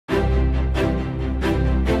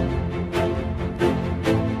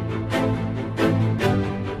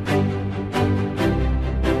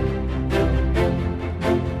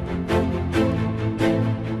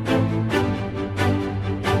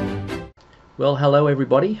Well, hello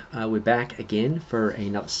everybody. We're back again for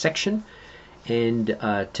another section, and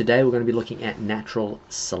today we're going to be looking at natural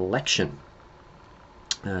selection.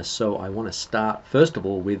 So I want to start first of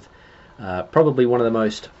all with probably one of the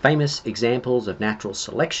most famous examples of natural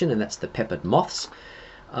selection, and that's the peppered moths.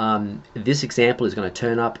 This example is going to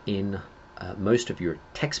turn up in most of your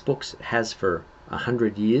textbooks. It has for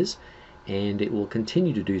 100 years, and it will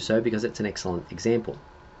continue to do so because it's an excellent example.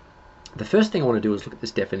 The first thing I want to do is look at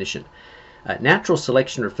this definition. Natural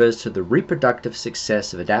selection refers to the reproductive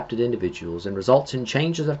success of adapted individuals and results in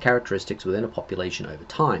changes of characteristics within a population over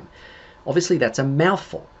time. Obviously, that's a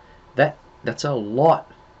mouthful. That's a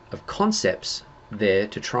lot of concepts there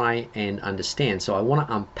to try and understand. So I want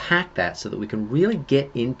to unpack that so that we can really get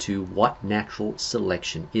into what natural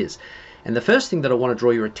selection is. And the first thing that I want to draw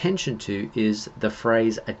your attention to is the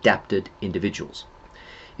phrase adapted individuals.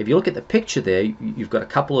 If you look at the picture there, you've got a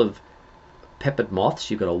couple of peppered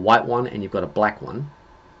moths. You've got a white one and you've got a black one,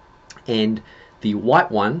 and the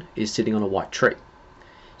white one is sitting on a white tree.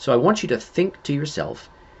 So I want you to think to yourself,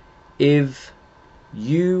 if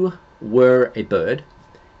you were a bird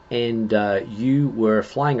and you were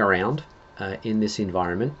flying around in this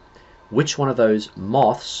environment, which one of those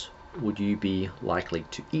moths would you be likely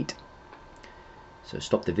to eat? So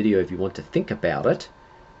stop the video if you want to think about it,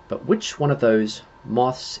 but which one of those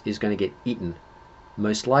moths is going to get eaten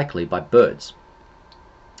most likely by birds?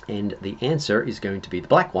 And the answer is going to be the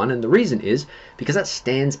black one, and the reason is because that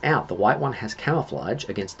stands out. The white one has camouflage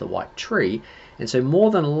against the white tree, and so more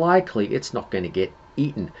than likely it's not going to get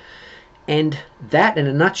eaten. And that in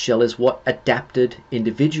a nutshell is what adapted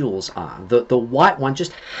individuals are. The white one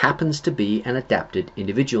just happens to be an adapted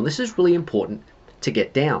individual, and this is really important to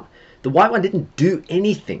get down. The white one didn't do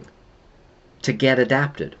anything to get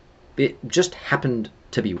adapted. It just happened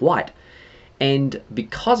to be white. And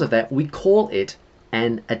because of that, we call it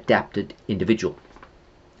an adapted individual,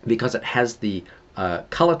 because it has the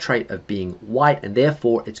color trait of being white, and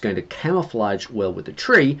therefore it's going to camouflage well with the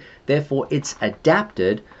tree. Therefore it's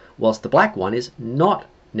adapted, whilst the black one is not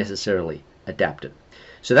necessarily adapted.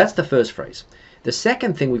 So that's the first phrase. The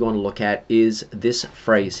second thing we want to look at is this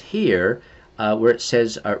phrase here, where it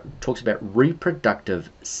says, talks about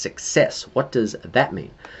reproductive success. What does that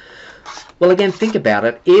mean? Well, again, think about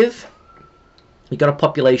it. If you've got a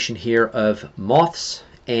population here of moths,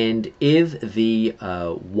 and if the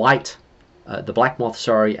black moths,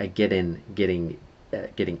 are getting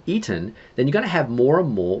eaten, then you're going to have more and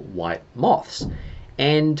more white moths.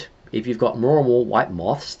 And if you've got more and more white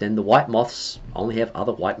moths, then the white moths only have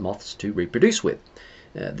other white moths to reproduce with.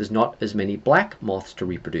 There's not as many black moths to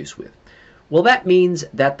reproduce with. Well, that means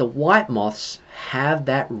that the white moths have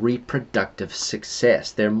that reproductive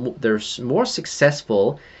success. They're more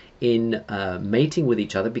successful in mating with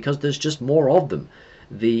each other because there's just more of them.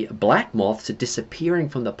 The black moths are disappearing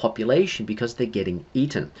from the population because they're getting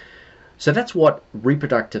eaten. So that's what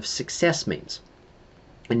reproductive success means.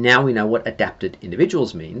 And now we know what adapted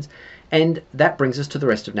individuals means, and that brings us to the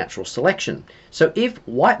rest of natural selection. So if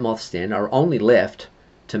white moths then are only left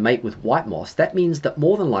to mate with white moths, that means that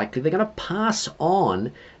more than likely they're going to pass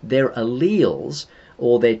on their alleles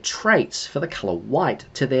or their traits for the color white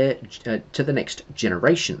to the next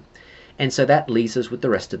generation. And so that leaves us with the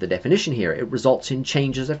rest of the definition here. It results in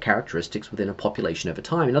changes of characteristics within a population over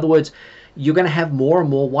time. In other words, you're going to have more and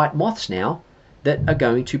more white moths now that are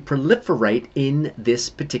going to proliferate in this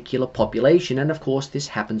particular population, and of course this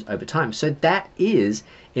happens over time. So that is,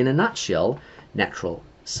 in a nutshell, natural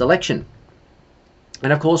selection.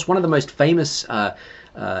 And of course, one of the most famous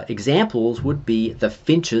examples would be the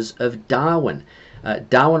finches of Darwin.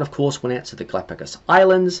 Darwin, of course, went out to the Galapagos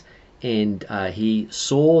Islands, and he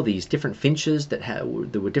saw these different finches there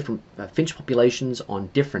were different finch populations on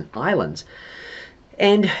different islands.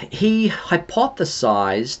 And he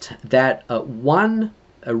hypothesized that one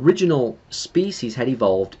original species had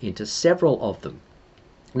evolved into several of them.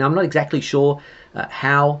 Now, I'm not exactly sure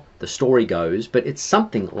how the story goes, but it's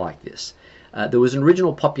something like this. There was an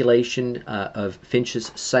original population of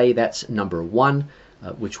finches, say that's number 1,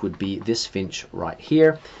 which would be this finch right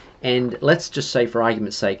here. And let's just say, for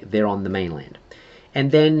argument's sake, they're on the mainland.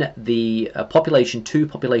 And then the population 2,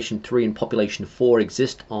 population 3, and population 4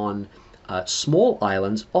 exist on small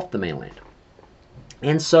islands off the mainland.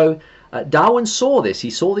 And so Darwin saw this.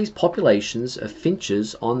 He saw these populations of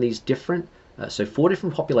finches on these different, so 4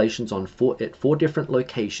 different populations at 4 different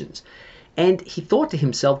locations. And he thought to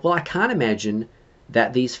himself, well, I can't imagine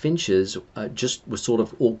that these finches just were sort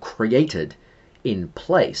of all created in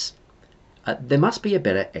place. There must be a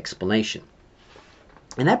better explanation.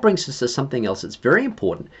 And that brings us to something else that's very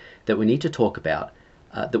important that we need to talk about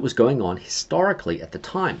that was going on historically at the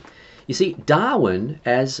time. You see, Darwin,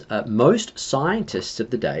 as most scientists of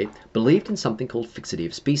the day, believed in something called fixity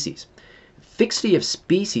of species. Fixity of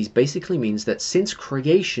species basically means that since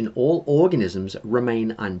creation, all organisms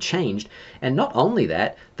remain unchanged. And not only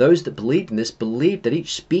that, those that believed in this believed that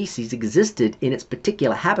each species existed in its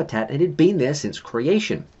particular habitat and had been there since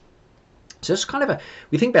creation. So it's kind of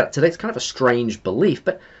we think about it today, it's kind of a strange belief,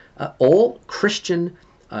 but all Christian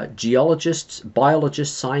geologists,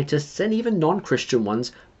 biologists, scientists, and even non-Christian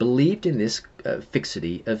ones believed in this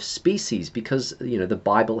fixity of species because, the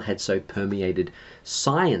Bible had so permeated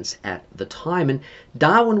science at the time. And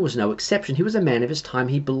Darwin was no exception. He was a man of his time.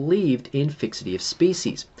 He believed in fixity of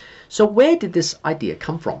species. So where did this idea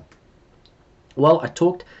come from? Well, I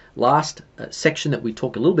talked last section that we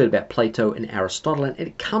talk a little bit about Plato and Aristotle, and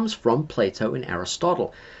it comes from Plato and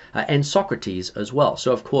Aristotle and Socrates as well.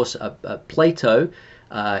 So, of course, Plato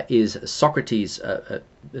is Socrates'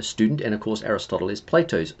 student, and of course Aristotle is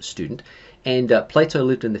Plato's student. And Plato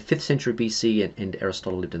lived in the 5th century BC, and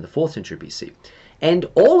Aristotle lived in the 4th century BC. And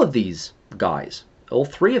all of these guys, all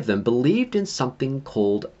three of them, believed in something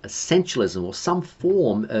called essentialism, or some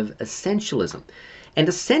form of essentialism. And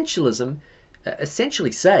essentialism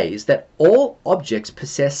essentially says that all objects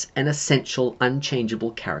possess an essential,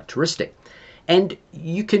 unchangeable characteristic. And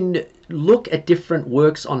you can look at different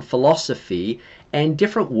works on philosophy and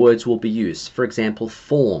different words will be used. For example,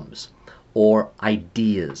 forms or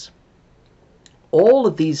ideas. All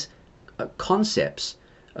of these concepts,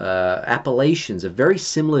 appellations, are very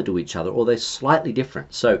similar to each other, or they're slightly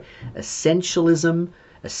different. So essentialism,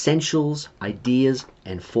 essentials, ideas,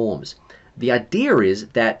 and forms. The idea is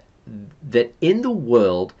that in the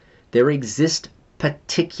world there exist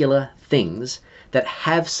particular things that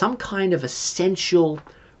have some kind of essential,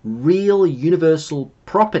 real, universal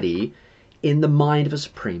property in the mind of a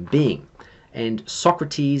supreme being. And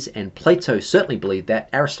Socrates and Plato certainly believed that.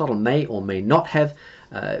 Aristotle may or may not have.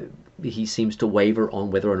 He seems to waver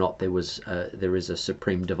on whether or not there is a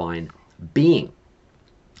supreme divine being.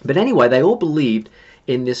 But anyway, they all believed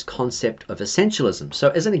in this concept of essentialism. So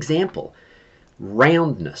as an example,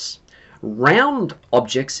 roundness. Round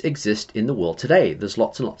objects exist in the world today. There's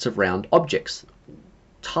lots and lots of round objects.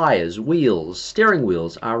 Tires, wheels, steering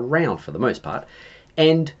wheels are round for the most part.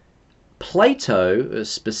 And Plato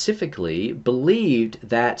specifically believed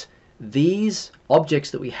that these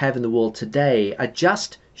objects that we have in the world today are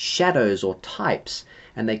just shadows or types,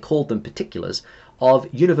 and they called them particulars, of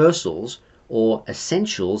universals or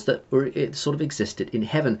essentials that sort of existed in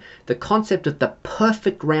heaven. The concept of the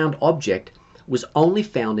perfect round object was only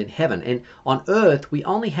found in heaven, and on earth we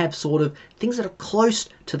only have sort of things that are close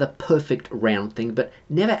to the perfect round thing but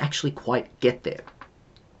never actually quite get there.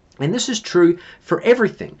 And this is true for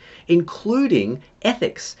everything, including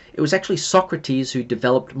ethics. It was actually Socrates who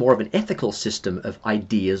developed more of an ethical system of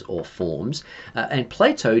ideas or forms, and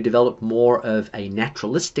Plato developed more of a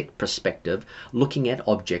naturalistic perspective, looking at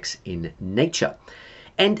objects in nature.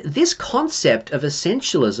 And this concept of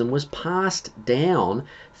essentialism was passed down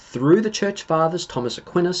through the Church Fathers. Thomas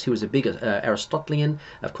Aquinas, who was a big Aristotelian,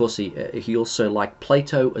 of course he also liked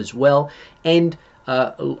Plato as well, and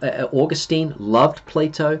Augustine loved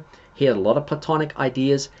Plato. He had a lot of Platonic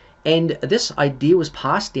ideas, and this idea was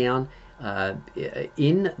passed down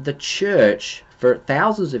in the church for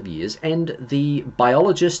thousands of years, and the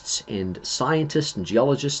biologists and scientists and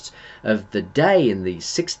geologists of the day in the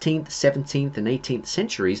 16th, 17th, and 18th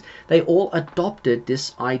centuries, they all adopted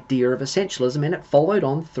this idea of essentialism, and it followed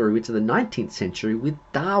on through into the 19th century with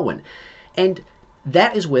Darwin. And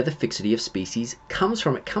that is where the fixity of species comes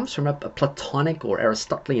from. It comes from a Platonic or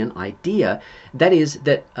Aristotelian idea, that is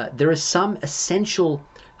that there is some essential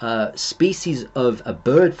species of a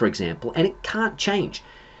bird, for example, and it can't change.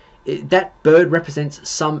 That bird represents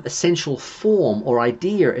some essential form or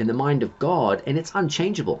idea in the mind of God, and it's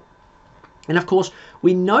unchangeable. And of course,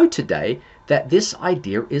 we know today that this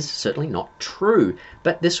idea is certainly not true,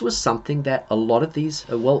 but this was something that a lot of these,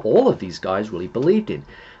 all of these guys really believed in.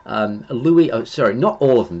 Not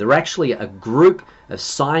all of them. There were actually a group of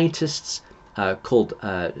scientists called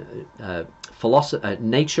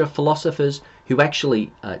nature philosophers who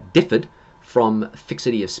actually differed from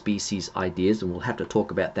fixity of species ideas, and we'll have to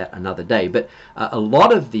talk about that another day. But a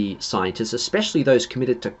lot of the scientists, especially those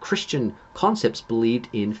committed to Christian concepts, believed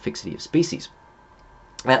in fixity of species.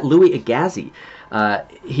 Louis Agassiz,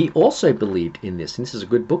 he also believed in this, and this is a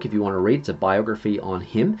good book if you want to read. It's a biography on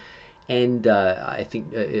him. And I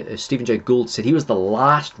think Stephen Jay Gould said he was the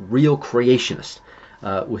last real creationist,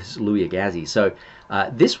 was Louis Agassiz. So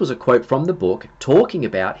this was a quote from the book talking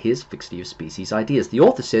about his fixity of species ideas. The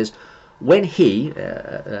author says, when he,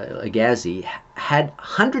 Agassiz, had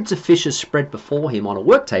hundreds of fishes spread before him on a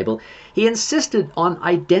work table, he insisted on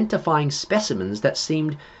identifying specimens that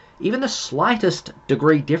seemed even the slightest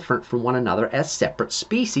degree different from one another as separate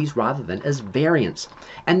species rather than as variants.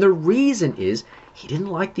 And the reason is he didn't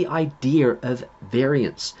like the idea of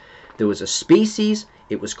variance. There was a species,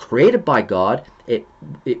 it was created by God, it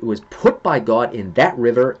was put by God in that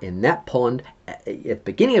river, in that pond, at the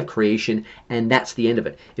beginning of creation, and that's the end of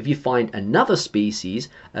it. If you find another species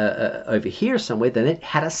over here somewhere, then it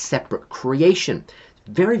had a separate creation.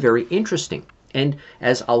 Very, very interesting. And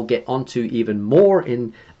as I'll get onto even more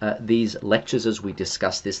in these lectures as we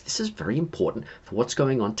discuss this, this is very important for what's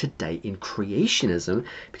going on today in creationism,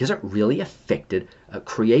 because it really affected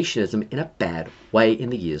creationism in a bad way in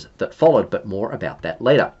the years that followed, but more about that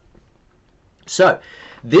later. So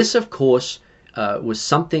this, of course, was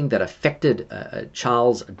something that affected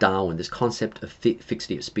Charles Darwin, this concept of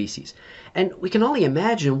fixity of species. And we can only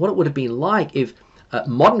imagine what it would have been like if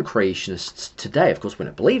modern creationists today, of course, we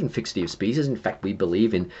don't believe in fixity of species. In fact, we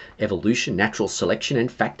believe in evolution, natural selection. In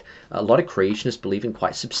fact, a lot of creationists believe in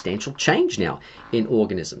quite substantial change now in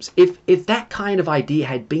organisms. If that kind of idea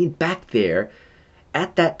had been back there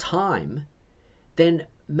at that time, then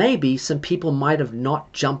maybe some people might have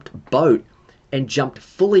not jumped boat and jumped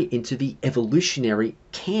fully into the evolutionary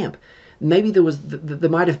camp. Maybe there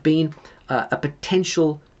might have been a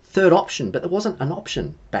potential third option, but there wasn't an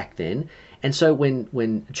option back then. And so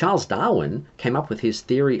when Charles Darwin came up with his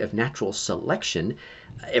theory of natural selection,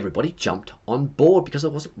 everybody jumped on board because there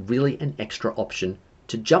wasn't really an extra option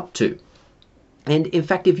to jump to. And in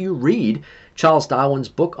fact, if you read Charles Darwin's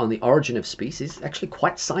book on the origin of species, it's actually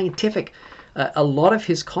quite scientific. A lot of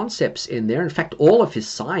his concepts in there, in fact, all of his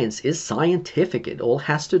science is scientific. It all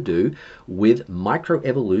has to do with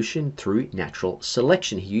microevolution through natural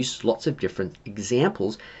selection. He uses lots of different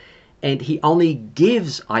examples, and he only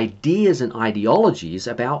gives ideas and ideologies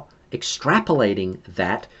about extrapolating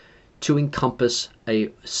that to encompass a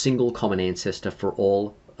single common ancestor for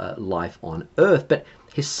all life on Earth. But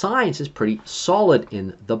his science is pretty solid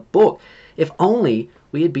in the book. If only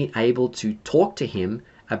we had been able to talk to him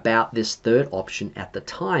about this third option at the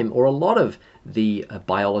time, or a lot of the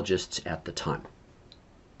biologists at the time.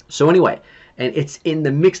 So anyway, and it's in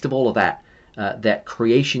the midst of all of that that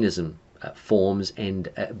creationism forms and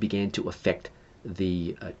began to affect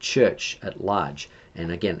the church at large.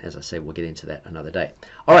 And again, as I say, we'll get into that another day.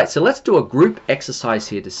 All right, so let's do a group exercise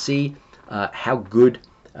here to see how good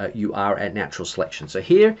you are at natural selection. So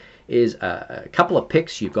here is a couple of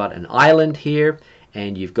pics. You've got an island here,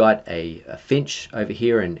 and you've got a finch over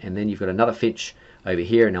here, and then you've got another finch over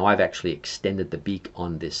here. Now I've actually extended the beak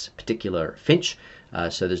on this particular finch,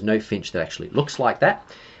 so there's no finch that actually looks like that.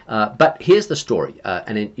 But here's the story.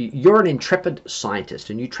 You're an intrepid scientist,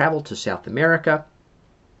 and you travel to South America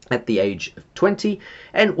at the age of 20,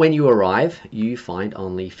 and when you arrive, you find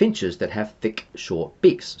only finches that have thick, short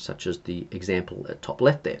beaks, such as the example at top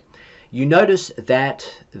left there. You notice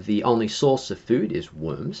that the only source of food is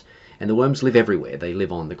worms, and the worms live everywhere. They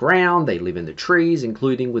live on the ground, they live in the trees,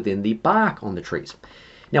 including within the bark on the trees.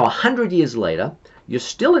 Now, 100 years later, you're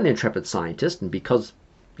still an intrepid scientist, and because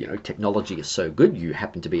technology is so good, you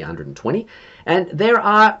happen to be 120, and there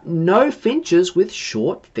are no finches with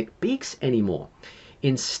short, thick beaks anymore.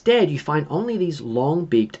 Instead, you find only these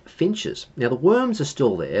long-beaked finches. Now, the worms are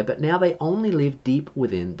still there, but now they only live deep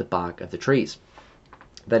within the bark of the trees.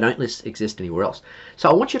 They don't exist anywhere else. So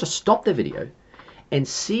I want you to stop the video and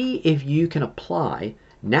see if you can apply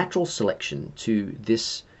natural selection to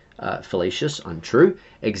this fallacious, untrue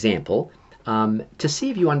example to see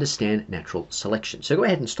if you understand natural selection. So go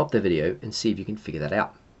ahead and stop the video and see if you can figure that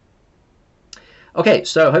out. Okay,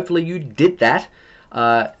 so hopefully you did that,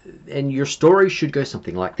 and your story should go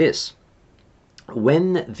something like this.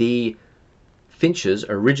 When the finches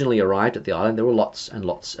originally arrived at the island, there were lots and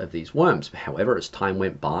lots of these worms. However, as time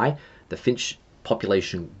went by, the finch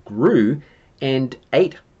population grew and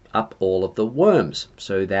ate up all of the worms,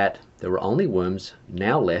 so that there were only worms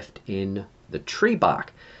now left in the tree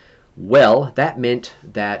bark. Well, that meant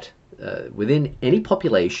that within any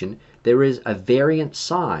population, there is a variant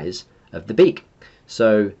size of the beak.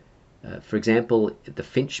 So, for example, the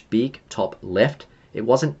finch beak, top left, it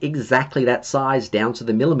wasn't exactly that size down to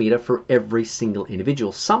the millimeter for every single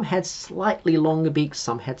individual. Some had slightly longer beaks,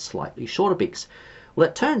 some had slightly shorter beaks. Well,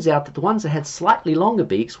 it turns out that the ones that had slightly longer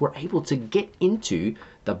beaks were able to get into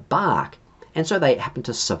the bark, and so they happened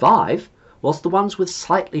to survive, whilst the ones with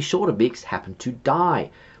slightly shorter beaks happened to die.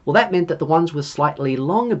 Well, that meant that the ones with slightly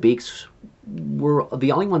longer beaks were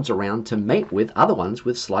the only ones around to mate with other ones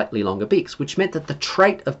with slightly longer beaks, which meant that the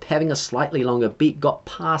trait of having a slightly longer beak got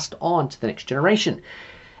passed on to the next generation.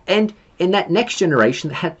 And in that next generation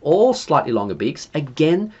that had all slightly longer beaks,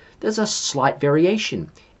 again, there's a slight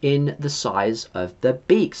variation in the size of the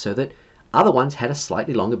beak, so that other ones had a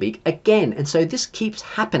slightly longer beak again. And so this keeps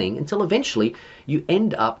happening until eventually you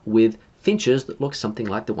end up with finches that look something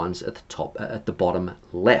like the ones at the top, at the bottom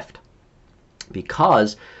left,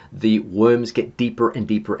 because the worms get deeper and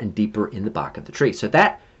deeper and deeper in the bark of the tree. So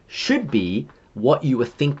that should be what you were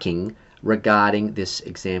thinking regarding this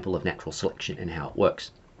example of natural selection and how it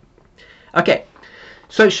works. Okay,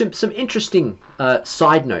 so some interesting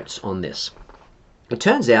side notes on this. It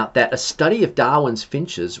turns out that a study of Darwin's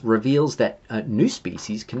finches reveals that new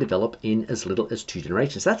species can develop in as little as 2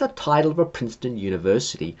 generations. That's the title of a Princeton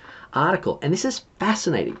University article, and this is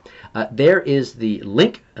fascinating. There is the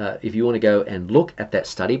link if you want to go and look at that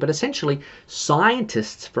study, but essentially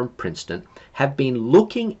scientists from Princeton have been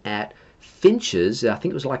looking at finches. I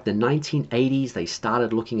think it was like the 1980s they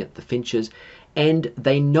started looking at the finches, and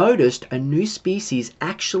they noticed a new species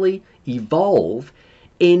actually evolve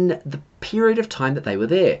in the period of time that they were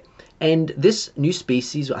there. And this new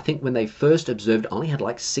species, I think when they first observed, only had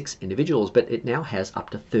like 6 individuals, but it now has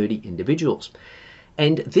up to 30 individuals.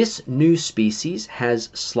 And this new species has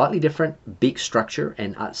slightly different beak structure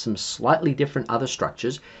and some slightly different other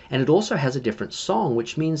structures, and it also has a different song,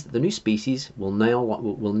 which means that the new species will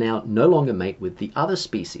now no longer mate with the other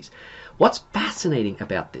species. What's fascinating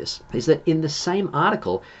about this is that in the same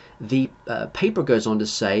article, the paper goes on to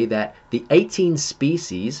say that the 18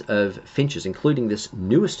 species of finches, including this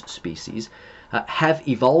newest species, have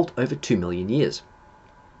evolved over 2 million years.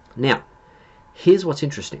 Now, here's what's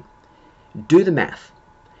interesting. Do the math.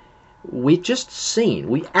 We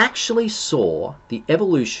actually saw the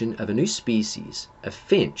evolution of a new species of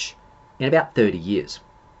finch in about 30 years.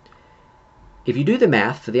 If you do the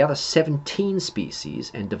math for the other 17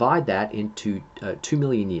 species and divide that into 2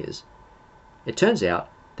 million years, it turns out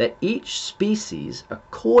that each species,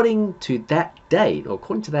 according to that date, or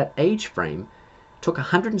according to that age frame, took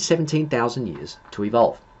 117,000 years to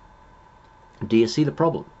evolve. Do you see the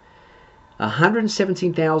problem?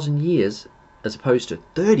 117,000 years as opposed to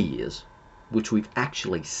 30 years, which we've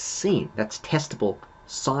actually seen. That's testable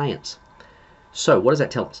science. So what does that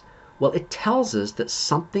tell us? Well, it tells us that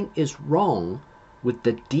something is wrong with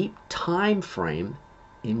the deep time frame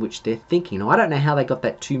in which they're thinking. Now, I don't know how they got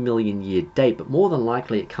that 2 million year date, but more than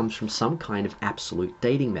likely it comes from some kind of absolute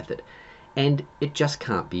dating method. And it just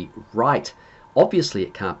can't be right. Obviously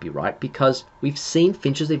it can't be right, because we've seen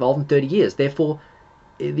finches evolve in 30 years. Therefore,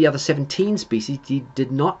 the other 17 species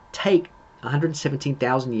did not take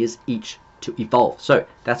 117,000 years each to evolve. So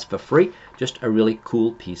that's for free, just a really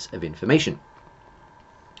cool piece of information.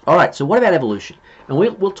 All right, so what about evolution? And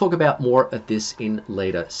we'll talk about more of this in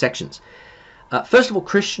later sections. First of all,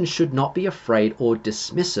 Christians should not be afraid or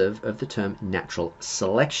dismissive of the term natural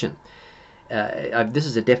selection. This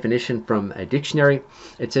is a definition from a dictionary.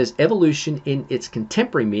 It says evolution in its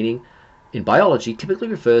contemporary meaning in biology typically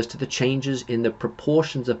refers to the changes in the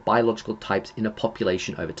proportions of biological types in a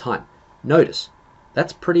population over time. Notice,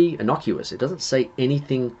 that's pretty innocuous. It doesn't say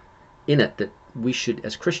anything in it that we should,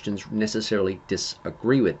 as Christians, necessarily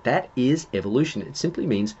disagree with. That is evolution. It simply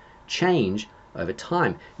means change over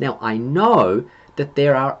time. Now, I know that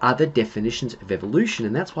there are other definitions of evolution,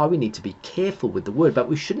 and that's why we need to be careful with the word, but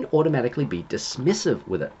we shouldn't automatically be dismissive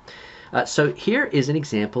with it. So here is an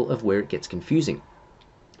example of where it gets confusing.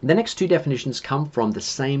 The next 2 definitions come from the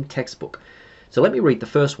same textbook. So let me read the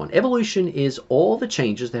first one. Evolution is all the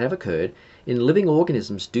changes that have occurred in living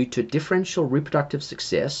organisms due to differential reproductive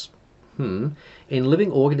success in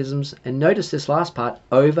living organisms, and notice this last part,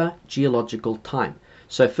 over geological time.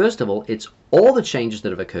 So first of all, it's all the changes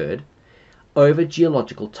that have occurred over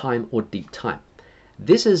geological time or deep time.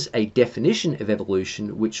 This is a definition of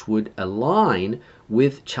evolution which would align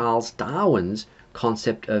with Charles Darwin's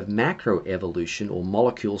concept of macroevolution, or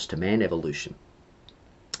molecules to man evolution.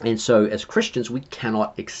 And so as Christians, we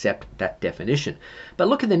cannot accept that definition. But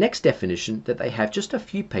look at the next definition that they have just a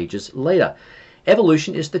few pages later.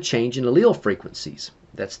 Evolution is the change in allele frequencies.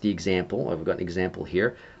 That's the example. I've got an example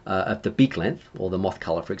here of the beak length, or the moth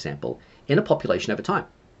color, for example, in a population over time.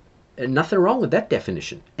 And nothing wrong with that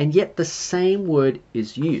definition, and yet the same word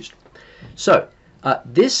is used. So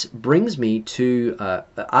this brings me to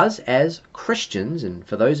us as Christians, and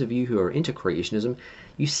for those of you who are into creationism,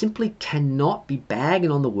 you simply cannot be bagging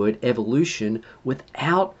on the word evolution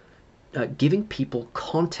without giving people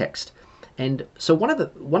context. And so one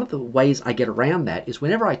of the ways I get around that is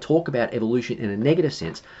whenever I talk about evolution in a negative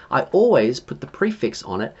sense, I always put the prefix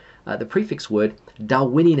on it, the prefix word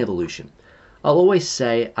Darwinian evolution. I'll always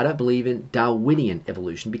say I don't believe in Darwinian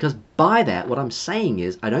evolution, because by that what I'm saying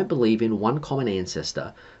is I don't believe in one common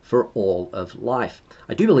ancestor for all of life.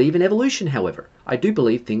 I do believe in evolution, however. I do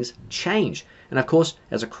believe things change. And of course,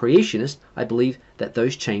 as a creationist, I believe that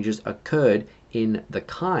those changes occurred in the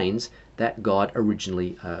kinds that God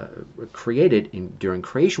originally created during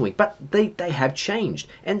creation week. But they have changed,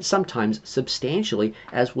 and sometimes substantially,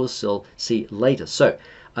 as we'll still see later. So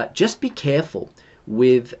just be careful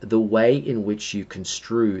with the way in which you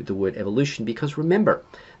construe the word evolution, because remember,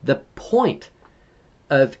 the point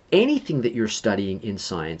of anything that you're studying in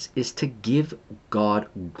science is to give God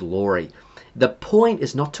glory. The point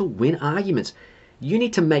is not to win arguments. You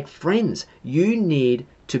need to make friends. You need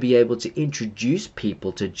to be able to introduce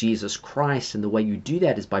people to Jesus Christ, and the way you do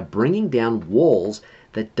that is by bringing down walls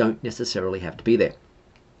that don't necessarily have to be there.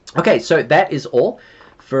 Okay, so that is all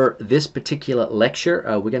for this particular lecture.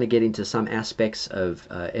 We're going to get into some aspects of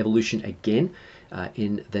evolution again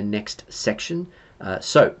in the next section.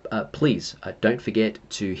 So please don't forget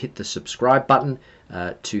to hit the subscribe button,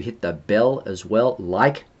 to hit the bell as well,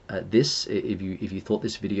 like this if you thought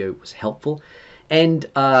this video was helpful. And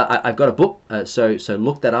I've got a book, so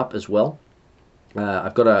look that up as well.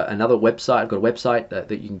 I've got another website. I've got a website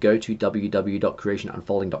that you can go to,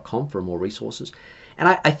 www.creationunfolding.com, for more resources. And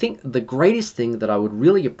I think the greatest thing that I would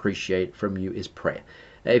really appreciate from you is prayer.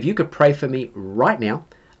 If you could pray for me right now,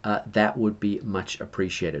 that would be much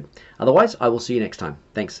appreciated. Otherwise, I will see you next time.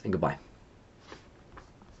 Thanks and goodbye.